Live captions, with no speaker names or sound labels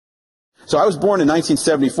So I was born in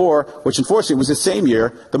 1974, which unfortunately was the same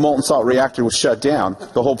year the molten salt reactor was shut down.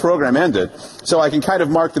 The whole program ended. So I can kind of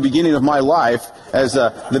mark the beginning of my life as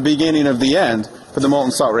the beginning of the end for the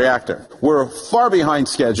molten salt reactor. We're far behind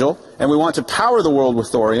schedule, and we want to power the world with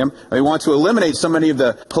thorium, and we want to eliminate so many of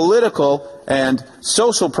the political and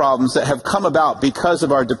social problems that have come about because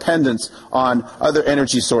of our dependence on other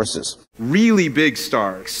energy sources. Really big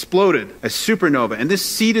star exploded as supernova, and this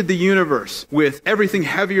seeded the universe with everything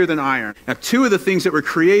heavier than iron. Now, two of the things that were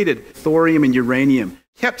created, thorium and uranium,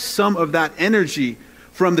 kept some of that energy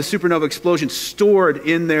from the supernova explosion stored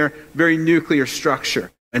in their very nuclear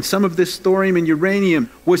structure. And some of this thorium and uranium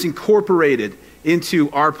was incorporated into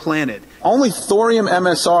our planet. Only thorium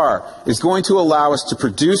MSR is going to allow us to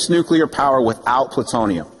produce nuclear power without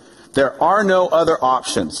plutonium. There are no other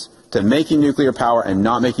options to making nuclear power and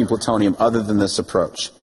not making plutonium other than this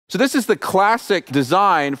approach. So this is the classic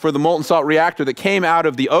design for the molten salt reactor that came out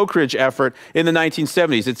of the Oak Ridge effort in the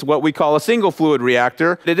 1970s. It's what we call a single fluid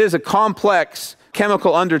reactor. It is a complex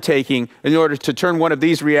chemical undertaking in order to turn one of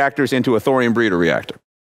these reactors into a thorium breeder reactor.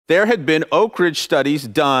 There had been Oak Ridge studies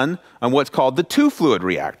done on what's called the two-fluid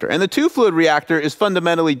reactor. And the two-fluid reactor is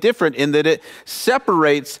fundamentally different in that it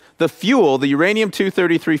separates the fuel, the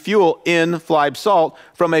uranium-233 fuel in FLiBe salt,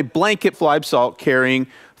 from a blanket FLiBe salt carrying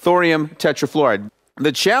thorium tetrafluoride.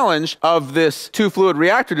 The challenge of this two-fluid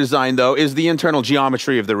reactor design, though, is the internal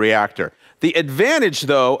geometry of the reactor. The advantage,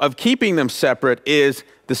 though, of keeping them separate is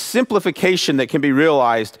the simplification that can be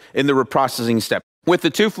realized in the reprocessing step. With the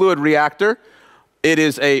two-fluid reactor, it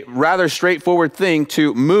is a rather straightforward thing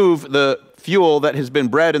to move the fuel that has been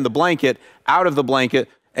bred in the blanket out of the blanket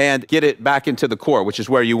and get it back into the core, which is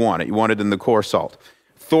where you want it. You want it in the core salt.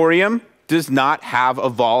 Thorium does not have a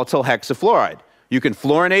volatile hexafluoride. You can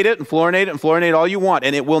fluorinate it and fluorinate it and fluorinate all you want,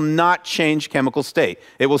 and it will not change chemical state.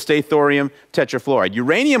 It will stay thorium tetrafluoride.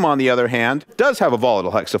 Uranium, on the other hand, does have a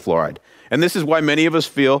volatile hexafluoride. And this is why many of us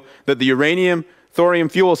feel that the uranium-thorium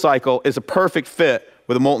fuel cycle is a perfect fit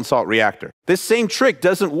with a molten salt reactor. This same trick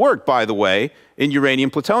doesn't work, by the way, in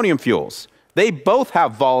uranium-plutonium fuels. They both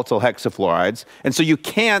have volatile hexafluorides, and so you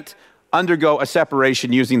can't undergo a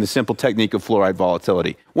separation using the simple technique of fluoride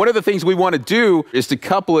volatility. One of the things we want to do is to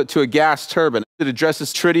couple it to a gas turbine. It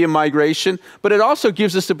addresses tritium migration, but it also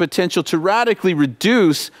gives us the potential to radically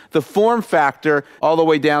reduce the form factor all the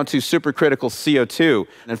way down to supercritical CO2.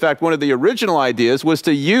 In fact, one of the original ideas was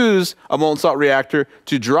to use a molten salt reactor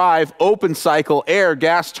to drive open cycle air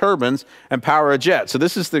gas turbines and power a jet. So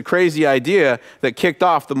this is the crazy idea that kicked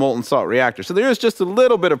off the molten salt reactor. So there is just a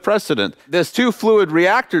little bit of precedent. This two-fluid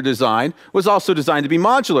reactor design was also designed to be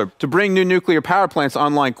modular, to bring new nuclear power plants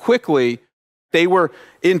online quickly. They were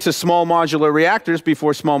into small modular reactors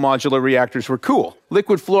before small modular reactors were cool.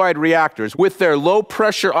 Liquid fluoride reactors, with their low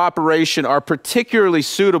pressure operation, are particularly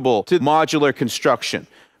suitable to modular construction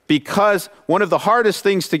because one of the hardest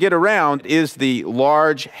things to get around is the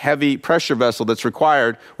large, heavy pressure vessel that's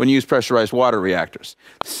required when you use pressurized water reactors.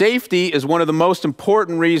 Safety is one of the most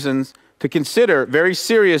important reasons to consider very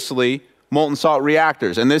seriously molten salt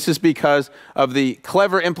reactors, and this is because of the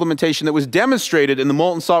clever implementation that was demonstrated in the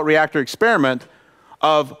molten salt reactor experiment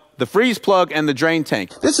of the freeze plug and the drain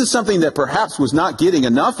tank. This is something that perhaps was not getting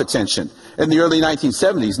enough attention in the early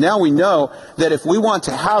 1970s. Now we know that if we want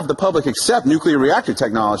to have the public accept nuclear reactor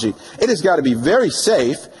technology, it has got to be very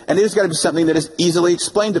safe, and it has got to be something that is easily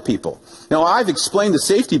explained to people. Now, I've explained the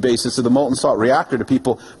safety basis of the molten salt reactor to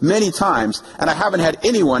people many times, and I haven't had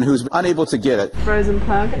anyone who's unable to get it. Frozen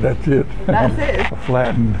plug? That's it. That's it? A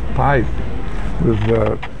flattened pipe with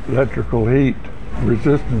electrical heat,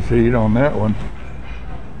 resistance heat on that one.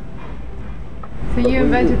 So you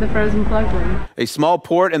invented the frozen plug then? A small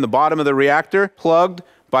port in the bottom of the reactor plugged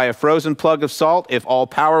by a frozen plug of salt. If all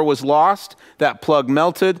power was lost, that plug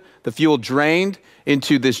melted, the fuel drained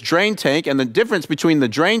into this drain tank, and the difference between the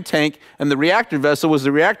drain tank and the reactor vessel was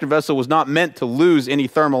not meant to lose any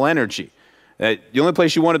thermal energy. The only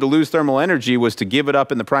place you wanted to lose thermal energy was to give it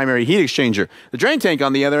up in the primary heat exchanger. The drain tank,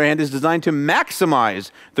 on the other hand, is designed to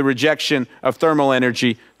maximize the rejection of thermal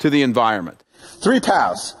energy to the environment. Three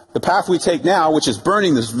paths. The path we take now, which is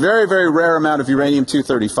burning this very, very rare amount of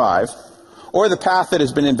uranium-235, or the path that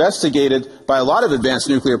has been investigated by a lot of advanced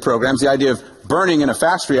nuclear programs, the idea of burning in a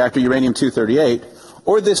fast reactor uranium-238,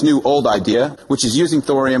 or this new old idea, which is using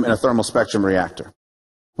thorium in a thermal spectrum reactor.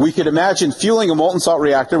 We could imagine fueling a molten salt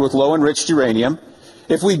reactor with low enriched uranium.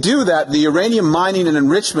 If we do that, the uranium mining and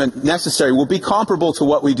enrichment necessary will be comparable to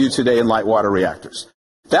what we do today in light water reactors.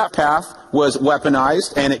 That path was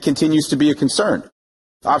weaponized, and it continues to be a concern.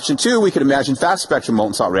 Option two, we could imagine fast spectrum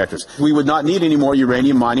molten salt reactors. We would not need any more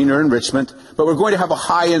uranium mining or enrichment, but we're going to have a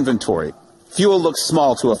high inventory. fuel looks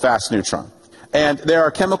small to a fast neutron. And there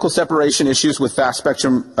are chemical separation issues with fast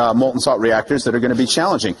spectrum molten salt reactors that are going to be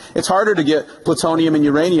challenging. It's harder to get plutonium and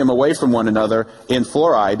uranium away from one another in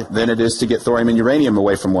fluoride than it is to get thorium and uranium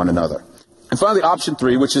away from one another. And finally, option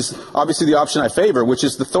 3, which is obviously the option I favor, which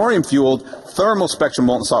is the thorium-fueled thermal spectrum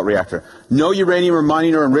molten salt reactor. No uranium or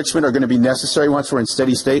mining or enrichment are going to be necessary once we're in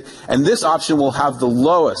steady state, and this option will have the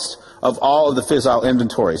lowest of all of the fissile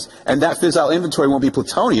inventories. And that fissile inventory won't be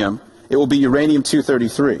plutonium, it will be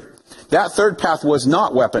uranium-233. That third path was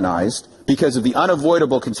not weaponized because of the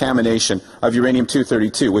unavoidable contamination of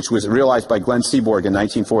uranium-232, which was realized by Glenn Seaborg in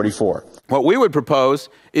 1944. What we would propose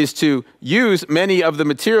is to use many of the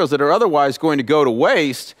materials that are otherwise going to go to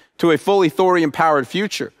waste to a fully thorium-powered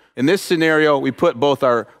future. In this scenario, we put both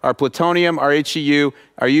our plutonium, our HEU,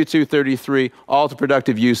 our U-233, all to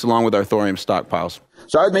productive use along with our thorium stockpiles.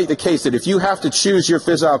 So I would make the case that if you have to choose your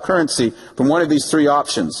fissile currency from one of these 3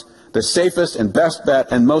 options, the safest and best bet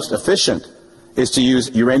and most efficient is to use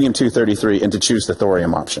uranium-233 and to choose the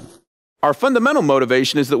thorium option. Our fundamental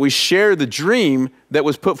motivation is that we share the dream that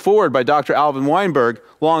was put forward by Dr. Alvin Weinberg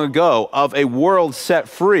long ago of a world set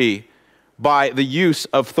free by the use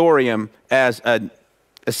of thorium as an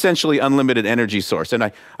essentially unlimited energy source. And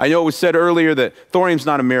I know it was said earlier that thorium's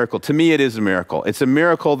not a miracle. To me, it is a miracle. It's a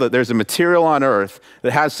miracle that there's a material on Earth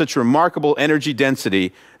that has such remarkable energy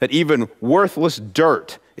density that even worthless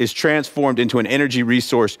dirt is transformed into an energy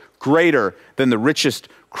resource greater than the richest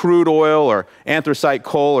crude oil or anthracite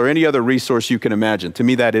coal or any other resource you can imagine. To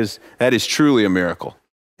me, that is truly a miracle.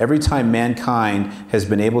 Every time mankind has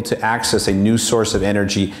been able to access a new source of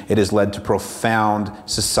energy, it has led to profound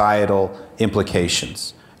societal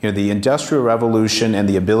implications. The Industrial Revolution and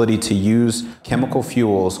the ability to use chemical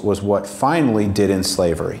fuels was what finally did end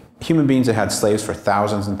slavery. Human beings had had slaves for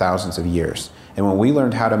thousands and thousands of years. And when we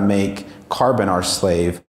learned how to make carbon our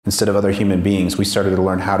slave instead of other human beings, we started to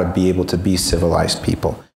learn how to be able to be civilized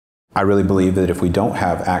people. I really believe that if we don't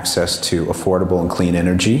have access to affordable and clean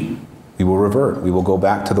energy, we will revert. We will go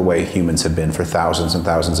back to the way humans have been for thousands and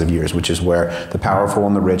thousands of years, which is where the powerful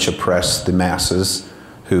and the rich oppress the masses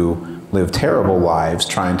who live terrible lives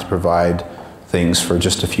trying to provide things for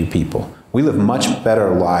just a few people. We live much better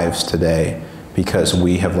lives today because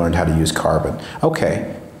we have learned how to use carbon.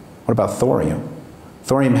 Okay, what about thorium?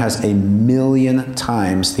 Thorium has 1,000,000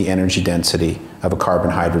 times the energy density of a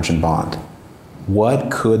carbon-hydrogen bond. What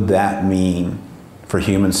could that mean for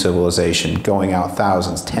human civilization going out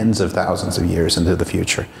thousands, tens of thousands of years into the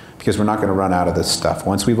future? Because we're not going to run out of this stuff.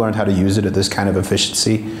 Once we've learned how to use it at this kind of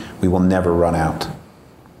efficiency, we will never run out.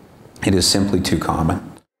 It is simply too common.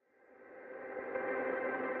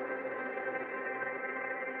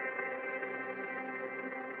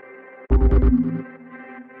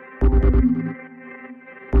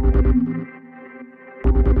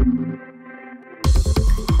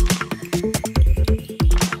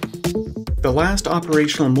 The last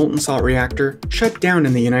operational molten salt reactor shut down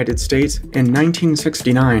in the United States in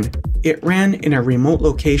 1969. It ran in a remote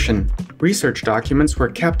location. Research documents were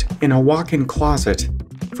kept in a walk-in closet.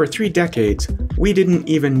 For 3 decades, we didn't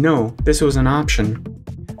even know this was an option.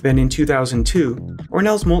 Then in 2002,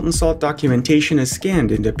 Ornell's molten salt documentation is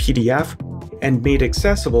scanned into PDF and made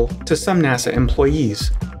accessible to some NASA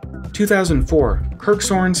employees. 2004, Kirk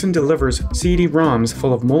Sorenson delivers CD-ROMs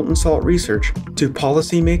full of molten salt research to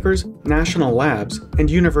policymakers, national labs, and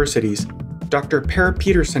universities. Dr. Per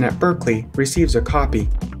Peterson at Berkeley receives a copy.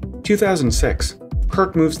 2006,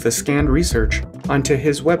 Kirk moves the scanned research onto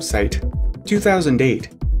his website. 2008,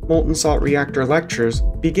 molten salt reactor lectures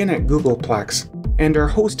begin at Googleplex and are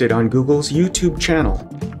hosted on Google's YouTube channel.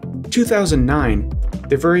 2009,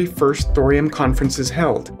 the very first thorium conference is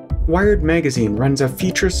held. Wired magazine runs a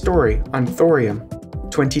feature story on thorium.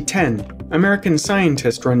 2010, American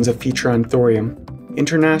Scientist runs a feature on thorium.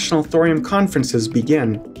 International thorium conferences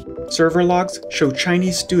begin. Server logs show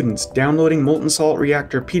Chinese students downloading molten salt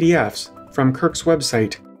reactor PDFs from Kirk's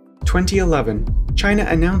website. 2011, China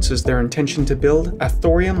announces their intention to build a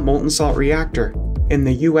thorium molten salt reactor. In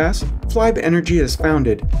the US, FLiBe Energy is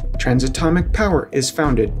founded. Transatomic Power is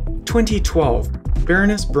founded. 2012,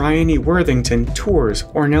 Baroness Bryony Worthington tours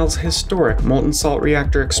Ornell's historic molten salt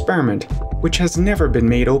reactor experiment, which has never been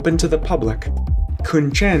made open to the public.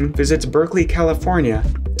 Kun Chen visits Berkeley, California,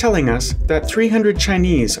 telling us that 300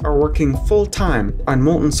 Chinese are working full-time on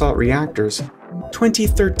molten salt reactors.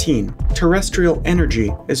 2013, Terrestrial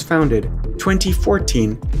Energy is founded.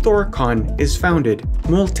 2014, Thorcon is founded.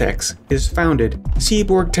 Moltex is founded.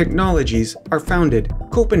 Seaborg Technologies are founded.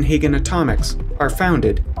 Copenhagen Atomics are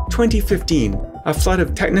founded. 2015, a flood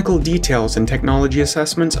of technical details and technology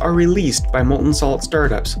assessments are released by molten salt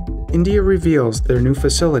startups. India reveals their new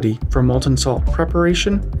facility for molten salt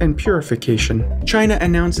preparation and purification. China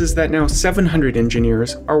announces that now 700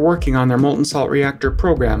 engineers are working on their molten salt reactor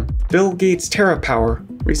program. Bill Gates' TerraPower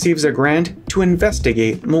receives a grant to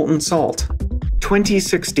investigate molten salt.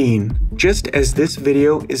 2016, just as this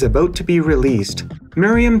video is about to be released,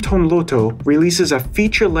 Miriam Tonloto releases a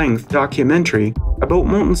feature-length documentary about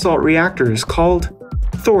molten salt reactors called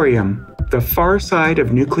Thorium, the Far Side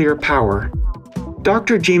of Nuclear Power.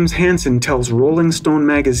 Dr. James Hansen tells Rolling Stone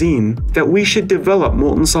magazine that we should develop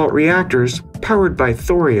molten salt reactors powered by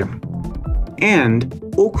thorium.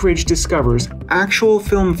 And Oak Ridge discovers actual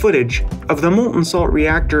film footage of the molten salt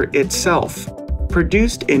reactor itself.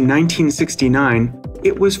 Produced in 1969,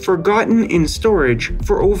 it was forgotten in storage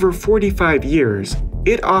for over 45 years.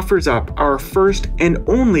 It offers up our first and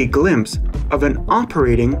only glimpse of an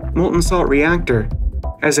operating molten salt reactor.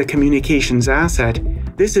 As a communications asset,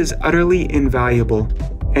 this is utterly invaluable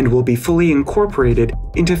and will be fully incorporated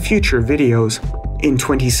into future videos. In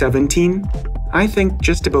 2017, I think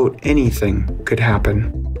just about anything could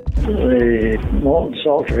happen. The molten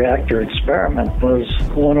salt reactor experiment was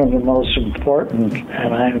one of the most important,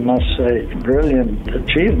 and I must say, brilliant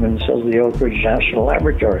achievements of the Oak Ridge National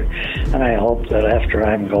Laboratory. And I hope that after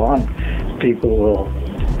I'm gone, people will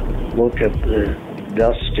look at the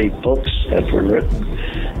dusty books that were written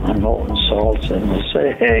on molten salts and will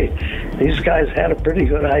say, hey, these guys had a pretty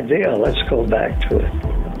good idea. Let's go back to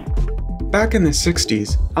it. Back in the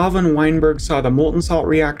 60s, Alvin Weinberg saw the molten salt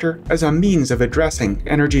reactor as a means of addressing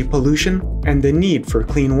energy pollution and the need for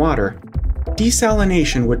clean water.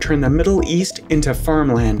 Desalination would turn the Middle East into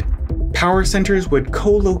farmland. Power centers would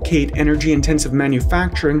co-locate energy-intensive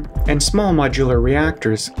manufacturing and small modular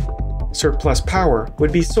reactors. Surplus power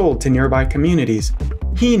would be sold to nearby communities.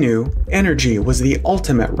 He knew energy was the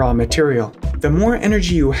ultimate raw material. The more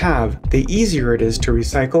energy you have, the easier it is to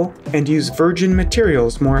recycle and use virgin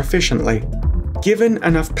materials more efficiently. Given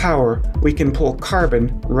enough power, we can pull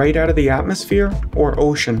carbon right out of the atmosphere or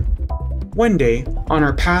ocean. One day, on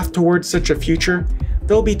our path towards such a future,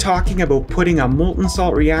 they'll be talking about putting a molten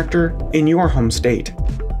salt reactor in your home state.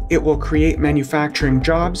 It will create manufacturing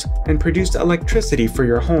jobs and produce electricity for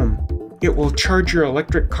your home. It will charge your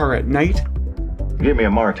electric car at night. Give me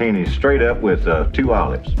a martini straight up with 2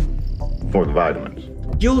 olives for the vitamins.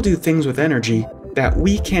 You'll do things with energy that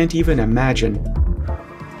we can't even imagine.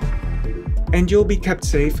 And you'll be kept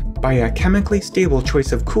safe by a chemically stable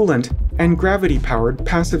choice of coolant and gravity-powered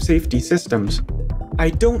passive safety systems.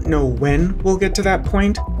 I don't know when we'll get to that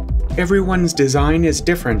point. Everyone's design is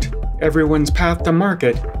different. Everyone's path to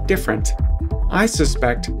market different. I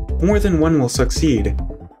suspect more than one will succeed.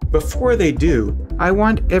 Before they do, I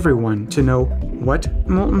want everyone to know what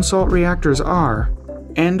molten salt reactors are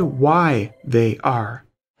and why they are.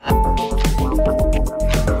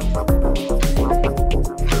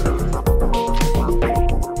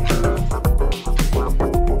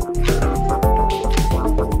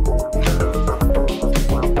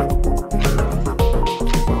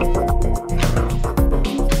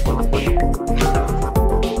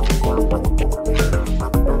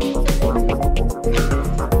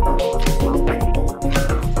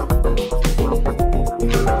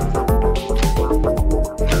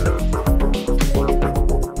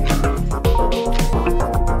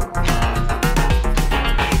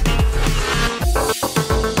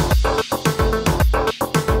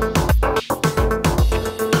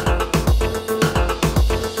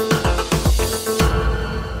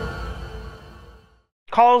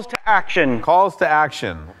 Calls to action. Calls to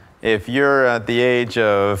action. If you're at the age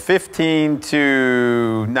of 15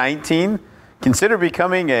 to 19, consider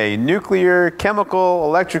becoming a nuclear, chemical,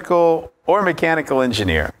 electrical, or mechanical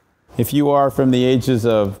engineer. If you are from the ages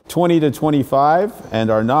of 20 to 25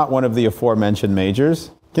 and are not one of the aforementioned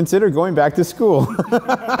majors, consider going back to school.